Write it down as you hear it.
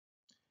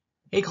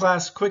Hey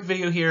class, quick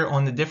video here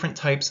on the different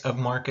types of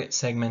market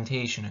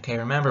segmentation. Okay,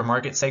 remember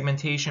market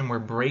segmentation, we're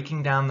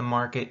breaking down the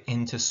market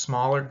into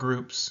smaller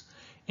groups,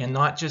 and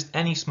not just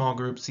any small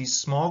groups. These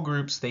small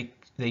groups,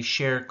 they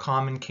share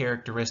common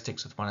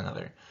characteristics with one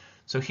another.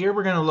 So here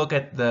we're going to look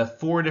at the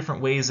 4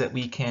 different ways that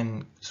we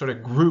can sort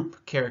of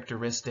group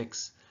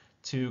characteristics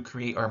to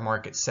create our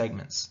market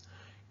segments.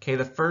 Okay,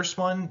 the first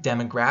one,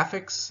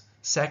 demographics.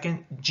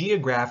 Second,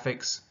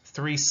 geographics.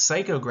 3,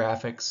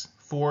 psychographics.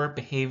 4,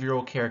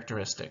 behavioral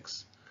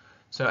characteristics.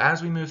 So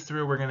as we move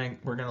through, we're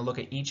gonna look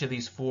at each of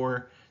these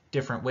 4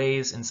 different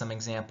ways and some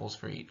examples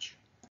for each.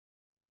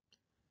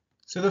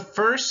 So the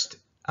first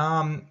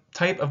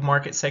type of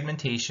market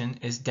segmentation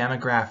is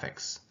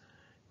demographics.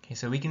 Okay,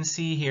 so we can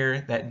see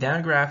here that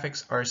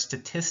demographics are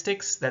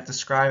statistics that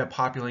describe a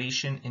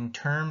population in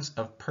terms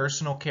of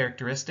personal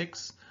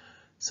characteristics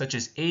such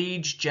as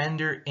age,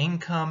 gender,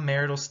 income,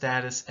 marital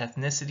status,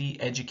 ethnicity,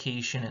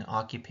 education, and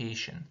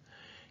occupation.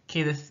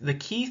 Okay, the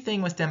key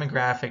thing with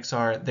demographics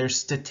are they're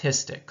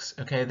statistics.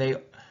 Okay,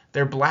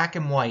 they're black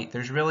and white.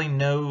 There's really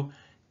no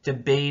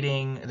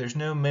debating. There's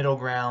no middle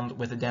ground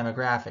with a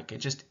demographic. It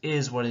just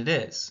is what it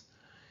is.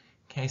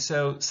 Okay,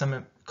 so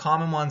some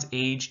common ones: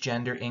 age,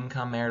 gender,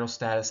 income, marital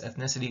status,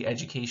 ethnicity,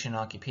 education,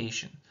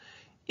 occupation.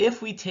 If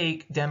we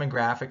take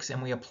demographics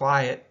and we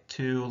apply it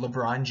to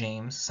LeBron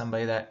James,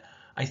 somebody that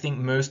I think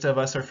most of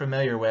us are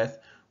familiar with,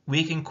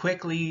 we can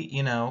quickly,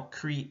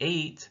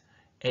 create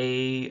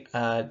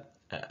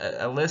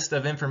a list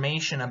of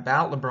information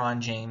about LeBron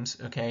James,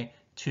 okay,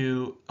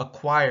 to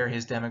acquire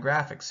his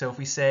demographics. So if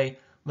we say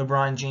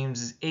LeBron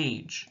James's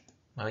age,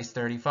 well, he's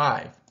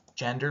 35,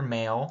 gender,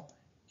 male,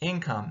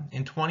 income.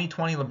 In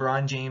 2020,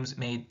 LeBron James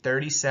made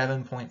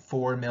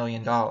 $37.4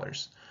 million.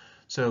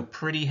 So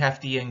pretty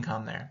hefty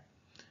income there.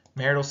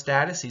 Marital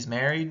status, he's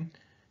married.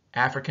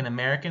 African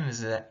American is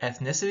his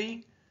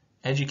ethnicity.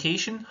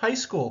 Education, high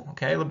school.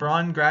 Okay,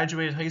 LeBron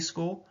graduated high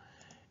school.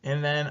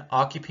 And then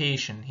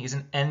occupation, he's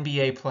an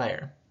NBA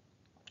player.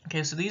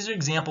 Okay, so these are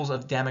examples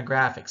of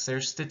demographics. They're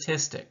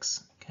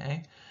statistics.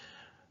 Okay,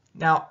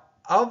 now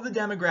of the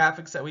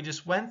demographics that we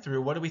just went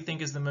through, what do we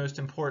think is the most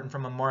important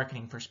from a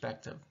marketing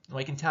perspective? Well,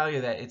 I can tell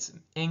you that it's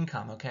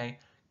income. Okay,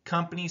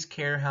 companies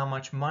care how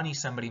much money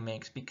somebody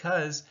makes,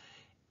 because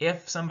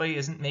if somebody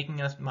isn't making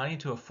enough money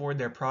to afford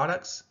their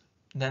products,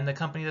 then the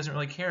company doesn't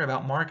really care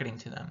about marketing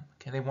to them.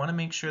 Okay, they want to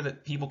make sure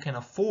that people can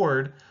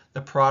afford the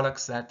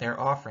products that they're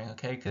offering.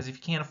 Okay, because if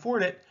you can't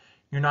afford it,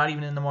 you're not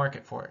even in the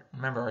market for it.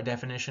 Remember our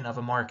definition of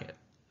a market.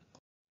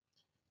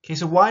 Okay,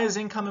 so why is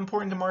income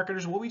important to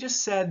marketers? Well, we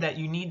just said that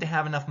you need to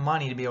have enough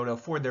money to be able to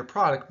afford their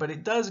product, but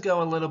it does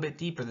go a little bit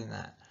deeper than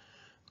that.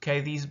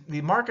 Okay,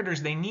 the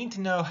marketers, they need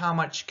to know how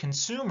much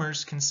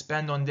consumers can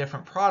spend on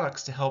different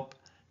products to help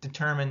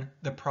determine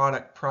the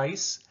product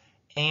price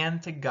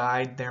and to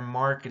guide their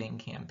marketing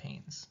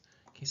campaigns.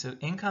 Okay, so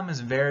income is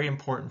very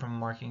important from a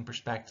marketing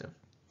perspective.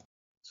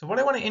 So what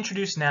I want to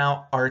introduce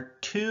now are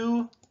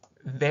 2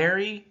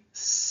 very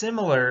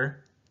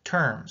similar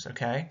terms.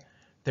 Okay,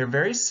 they're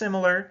very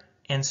similar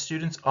and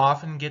students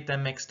often get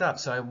them mixed up.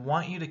 So I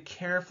want you to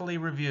carefully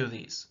review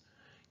these.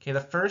 Okay, the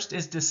first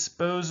is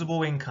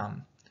disposable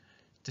income.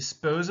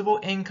 Disposable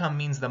income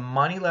means the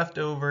money left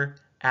over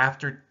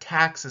after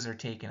taxes are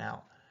taken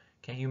out.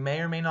 Okay, you may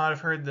or may not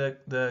have heard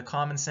the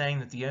common saying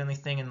that the only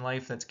thing in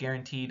life that's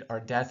guaranteed are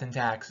death and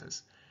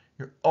taxes.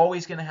 You're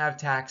always going to have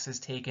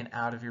taxes taken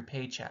out of your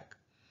paycheck.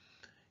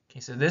 Okay,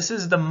 so this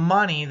is the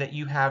money that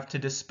you have to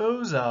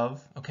dispose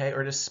of, okay,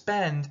 or to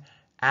spend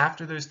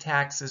after those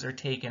taxes are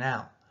taken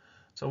out.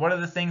 So what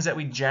are the things that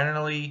we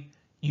generally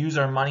use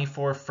our money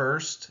for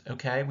first?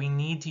 Okay, we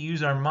need to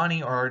use our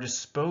money or our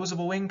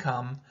disposable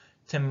income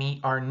to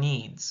meet our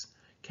needs.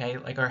 Okay,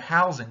 like our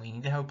housing, we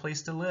need to have a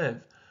place to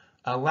live.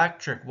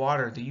 Electric,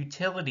 water, the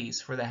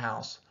utilities for the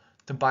house,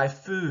 to buy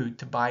food,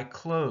 to buy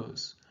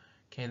clothes.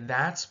 Okay,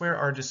 that's where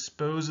our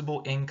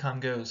disposable income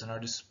goes, and our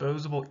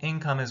disposable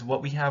income is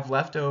what we have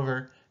left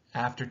over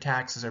after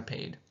taxes are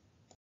paid.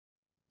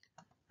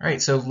 All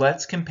right, so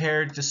let's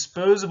compare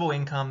disposable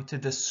income to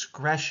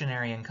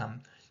discretionary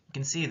income. You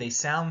can see they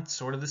sound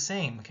sort of the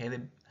same, okay,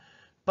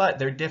 but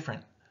they're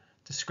different.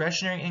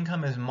 Discretionary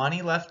income is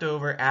money left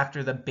over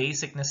after the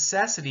basic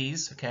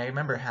necessities, okay,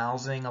 remember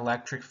housing,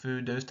 electric,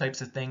 food, those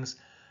types of things,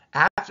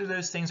 after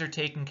those things are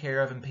taken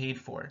care of and paid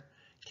for.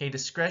 Okay,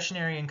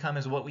 discretionary income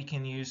is what we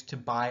can use to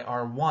buy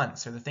our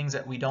wants, or the things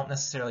that we don't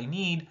necessarily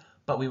need,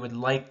 but we would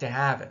like to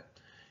have it.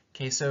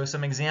 Okay, so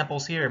some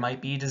examples here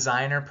might be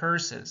designer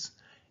purses,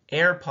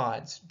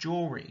 AirPods,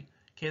 jewelry.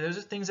 Okay, those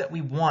are things that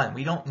we want.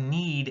 We don't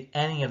need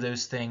any of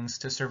those things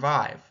to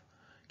survive,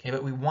 okay,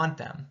 but we want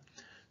them.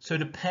 So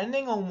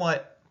depending on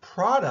what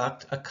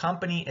product a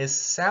company is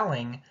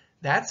selling,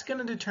 that's going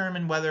to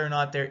determine whether or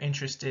not they're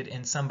interested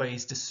in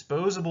somebody's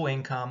disposable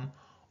income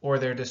or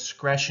their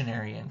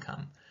discretionary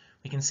income.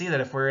 We can see that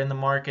if we're in the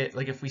market,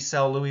 like if we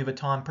sell Louis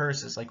Vuitton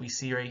purses, like we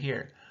see right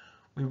here,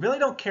 we really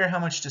don't care how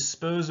much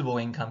disposable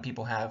income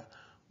people have.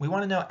 We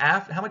want to know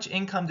how much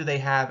income do they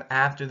have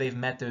after they've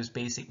met those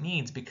basic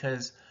needs,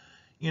 because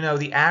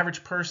the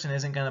average person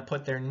isn't going to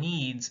put their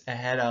needs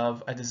ahead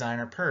of a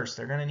designer purse.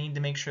 They're going to need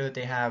to make sure that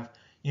they have,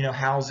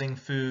 housing,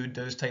 food,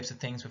 those types of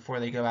things before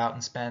they go out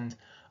and spend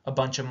a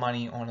bunch of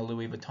money on a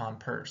Louis Vuitton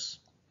purse.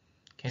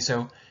 Okay,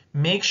 so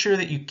make sure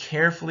that you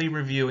carefully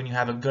review and you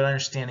have a good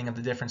understanding of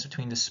the difference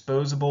between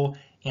disposable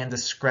and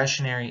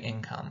discretionary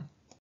income.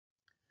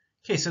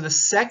 Okay, so the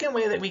second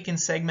way that we can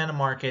segment a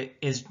market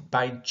is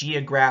by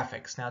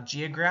geographics. Now,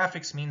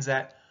 geographics means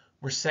that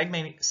we're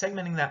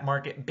segmenting that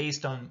market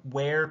based on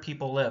where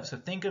people live. So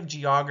think of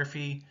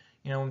geography,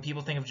 when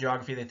people think of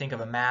geography, they think of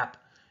a map.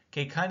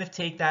 Okay, kind of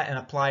take that and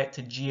apply it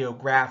to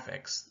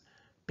geographics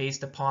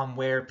based upon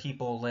where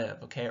people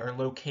live, okay, or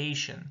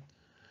location.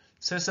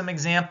 So some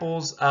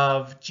examples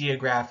of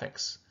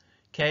geographics.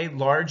 Okay,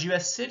 large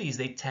US cities,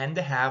 they tend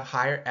to have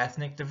higher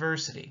ethnic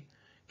diversity.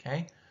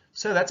 Okay,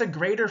 so that's a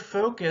greater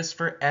focus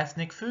for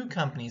ethnic food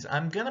companies.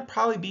 I'm going to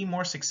probably be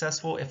more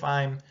successful if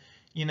I'm,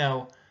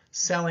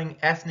 selling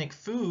ethnic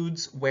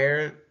foods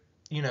where,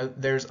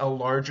 there's a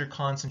larger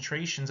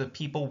concentrations of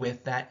people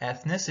with that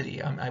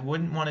ethnicity. I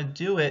wouldn't want to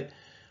do it.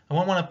 I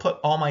wouldn't want to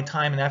put all my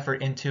time and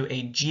effort into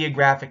a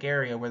geographic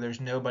area where there's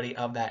nobody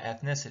of that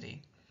ethnicity.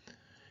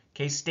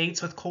 Okay,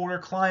 states with colder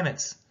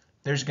climates.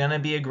 There's going to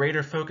be a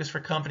greater focus for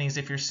companies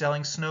if you're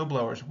selling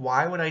snowblowers.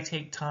 Why would I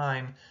take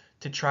time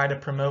to try to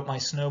promote my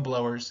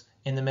snowblowers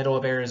in the middle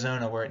of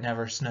Arizona where it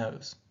never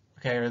snows?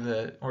 Okay,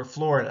 or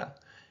Florida.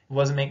 It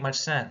doesn't make much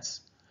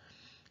sense.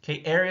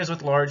 Okay, areas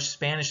with large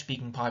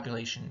Spanish-speaking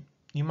population.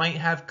 You might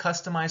have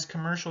customized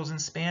commercials in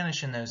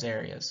Spanish in those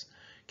areas.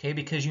 Okay,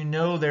 because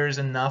there's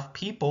enough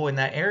people in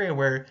that area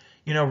where,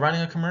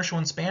 running a commercial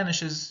in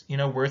Spanish is,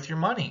 worth your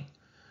money.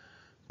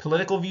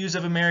 Political views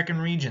of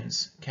American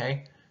regions,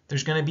 okay?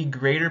 There's going to be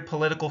greater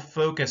political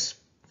focus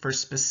for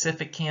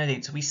specific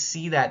candidates. We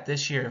see that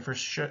this year for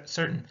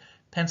certain.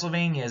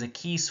 Pennsylvania is a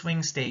key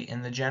swing state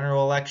in the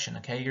general election,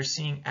 okay? You're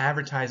seeing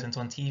advertisements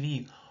on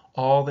TV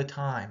all the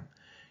time.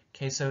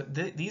 Okay, so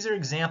these are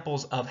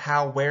examples of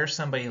how where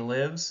somebody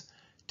lives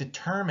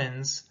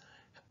determines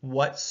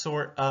what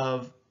sort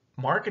of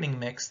marketing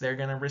mix they're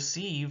going to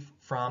receive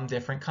from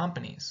different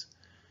companies.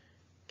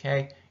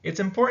 Okay, it's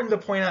important to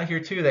point out here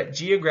too that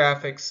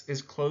geographics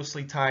is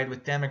closely tied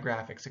with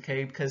demographics,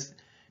 okay, because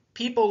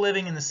people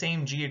living in the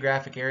same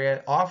geographic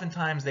area,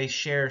 oftentimes they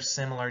share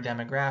similar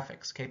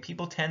demographics, okay?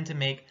 People tend to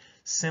make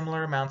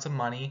similar amounts of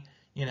money,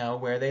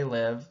 where they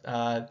live,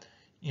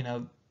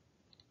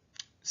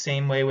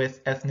 same way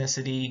with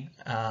ethnicity,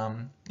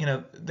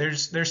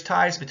 there's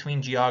ties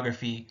between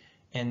geography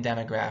and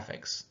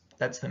demographics.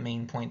 That's the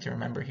main point to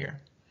remember here.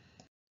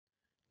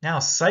 Now,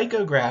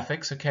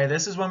 psychographics, okay,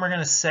 this is when we're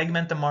going to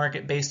segment the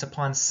market based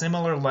upon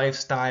similar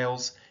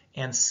lifestyles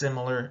and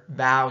similar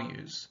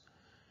values.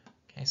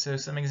 Okay, so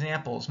some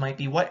examples might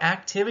be, what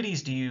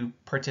activities do you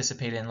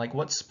participate in? Like,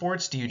 what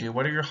sports do you do?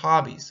 What are your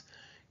hobbies?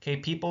 Okay,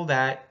 people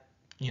that,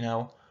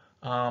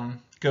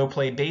 go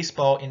play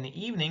baseball in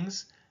the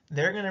evenings,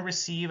 they're going to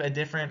receive a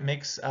different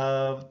mix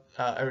of,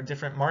 or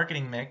different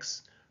marketing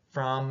mix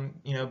from,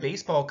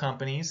 baseball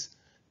companies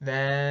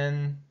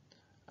than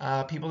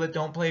people that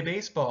don't play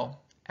baseball.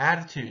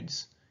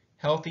 Attitudes,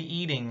 healthy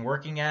eating,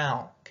 working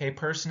out, okay,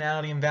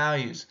 personality and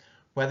values,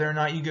 whether or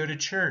not you go to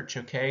church,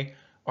 okay,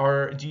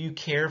 or do you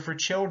care for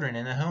children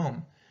in the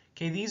home?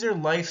 Okay, these are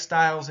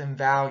lifestyles and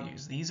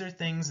values. These are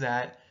things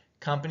that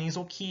companies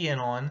will key in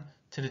on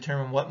to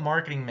determine what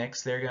marketing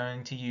mix they're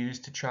going to use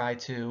to try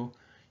to,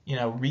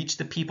 reach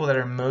the people that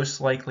are most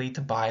likely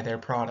to buy their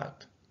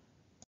product.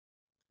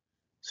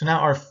 So now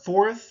our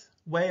fourth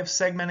way of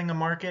segmenting a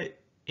market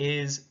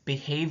is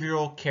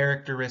behavioral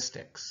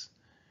characteristics.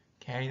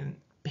 Okay,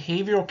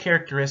 behavioral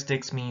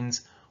characteristics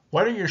means,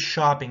 what are your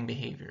shopping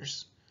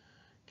behaviors?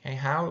 Okay,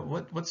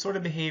 what sort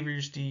of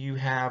behaviors do you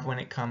have when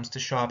it comes to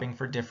shopping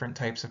for different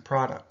types of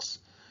products?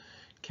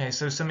 Okay,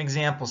 so some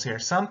examples here.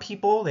 Some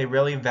people, they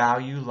really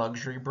value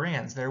luxury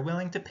brands. They're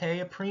willing to pay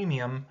a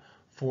premium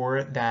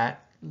for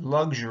that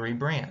luxury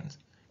brand.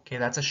 Okay,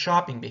 that's a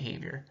shopping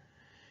behavior.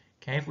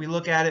 Okay, if we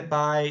look at it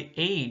by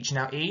age,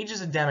 now age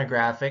is a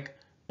demographic,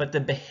 but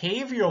the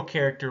behavioral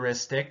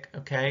characteristic,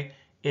 okay,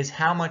 is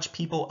how much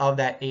people of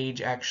that age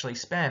actually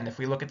spend. If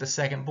we look at the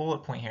second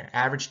bullet point here,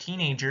 average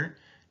teenager,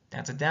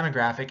 that's a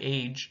demographic,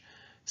 age,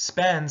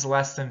 spends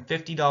less than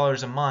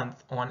 $50 a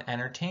month on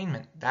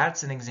entertainment.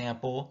 That's an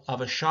example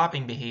of a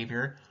shopping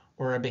behavior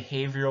or a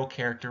behavioral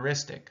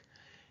characteristic.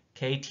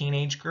 Okay,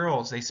 teenage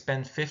girls, they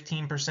spend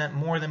 15%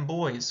 more than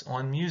boys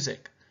on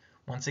music.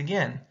 Once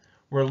again,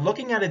 we're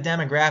looking at a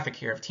demographic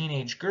here of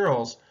teenage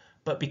girls,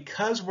 but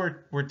because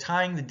we're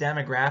tying the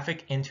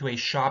demographic into a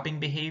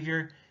shopping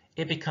behavior,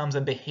 it becomes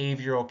a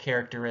behavioral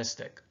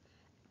characteristic.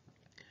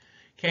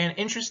 Okay, an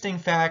interesting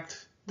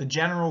fact, the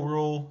general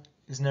rule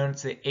is known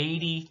as the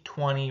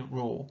 80-20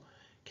 rule.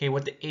 Okay,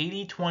 what the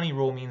 80-20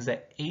 rule means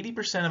that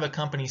 80% of a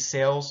company's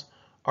sales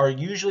are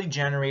usually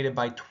generated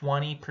by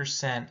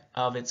 20%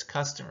 of its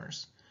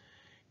customers.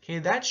 Okay,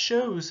 that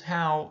shows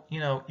how,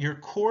 your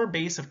core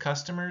base of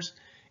customers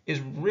is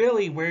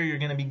really where you're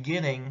going to be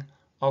getting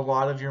a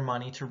lot of your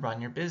money to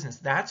run your business.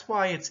 That's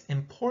why it's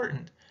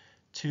important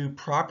to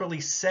properly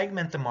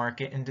segment the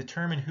market and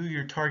determine who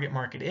your target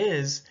market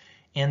is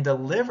and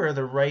deliver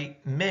the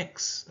right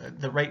mix,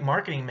 the right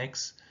marketing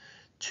mix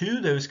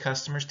to those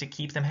customers to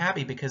keep them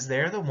happy, because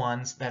they're the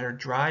ones that are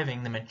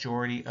driving the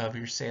majority of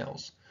your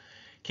sales.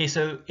 Okay,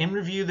 so in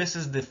review, this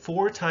is the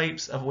 4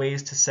 types of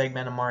ways to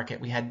segment a market.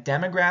 We had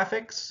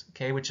demographics,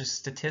 okay, which is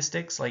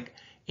statistics like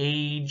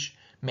age,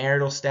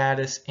 marital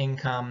status,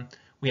 income.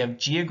 We have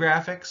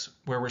geographics,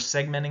 where we're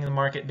segmenting the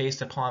market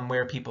based upon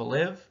where people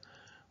live.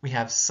 We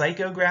have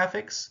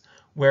psychographics,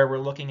 where we're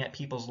looking at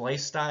people's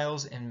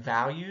lifestyles and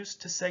values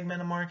to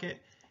segment a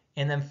market.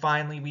 And then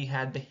finally, we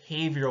had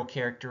behavioral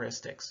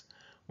characteristics,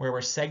 where we're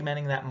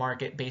segmenting that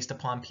market based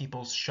upon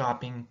people's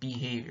shopping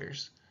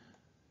behaviors.